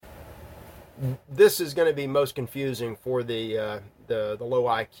this is going to be most confusing for the low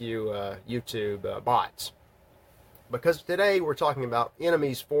IQ YouTube bots. Because today we're talking about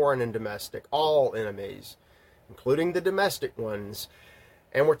enemies, foreign and domestic, all enemies, including the domestic ones.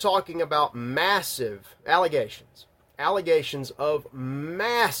 And we're talking about massive allegations of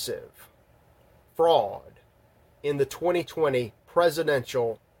massive fraud in the 2020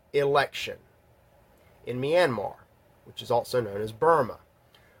 presidential election in Myanmar, which is also known as Burma.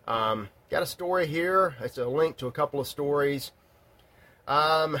 Got a story here. It's a link to a couple of stories.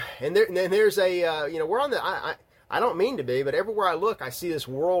 And there's a, we're on the, I don't mean to be, but everywhere I look, I see this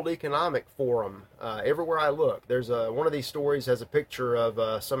World Economic Forum. Everywhere I look, there's one of these stories has a picture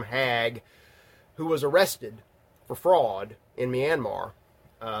of some hag who was arrested for fraud in Myanmar,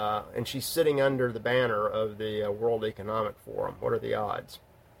 and she's sitting under the banner of the World Economic Forum. What are the odds?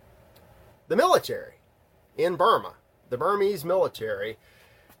 The military in Burma, the Burmese military,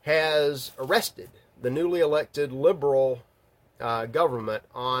 has arrested the newly elected liberal government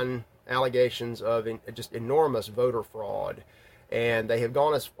on allegations of just enormous voter fraud. And they have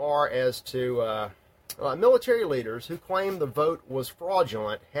gone as far as to military leaders who claim the vote was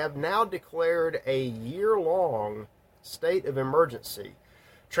fraudulent have now declared a year-long state of emergency,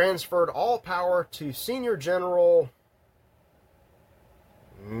 transferred all power to Senior General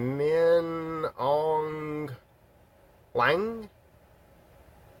Min Aung Hlaing,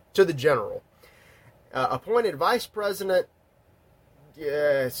 to the general, appointed Vice President.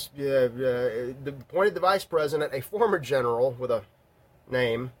 Appointed the Vice President, a former general with a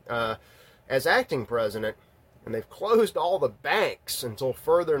name, as acting president, and they've closed all the banks until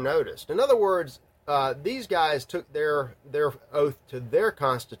further notice. In other words, these guys took their oath to their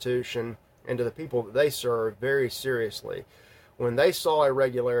constitution and to the people that they serve very seriously. When they saw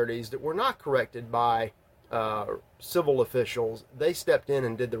irregularities that were not corrected by civil officials, they stepped in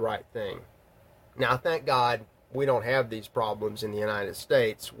and did the right thing. Now, thank God we don't have these problems in the United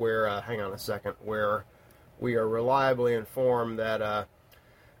States where, where we are reliably informed that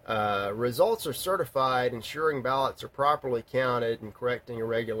results are certified, ensuring ballots are properly counted and correcting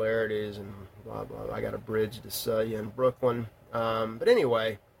irregularities and blah, blah. I got a bridge to sell you in Brooklyn. But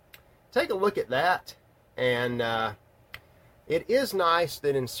anyway, take a look at that. And it is nice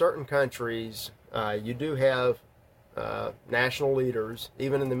that in certain countries you do have national leaders,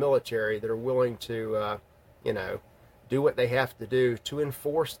 even in the military, that are willing to do what they have to do to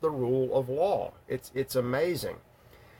enforce the rule of law. It's amazing.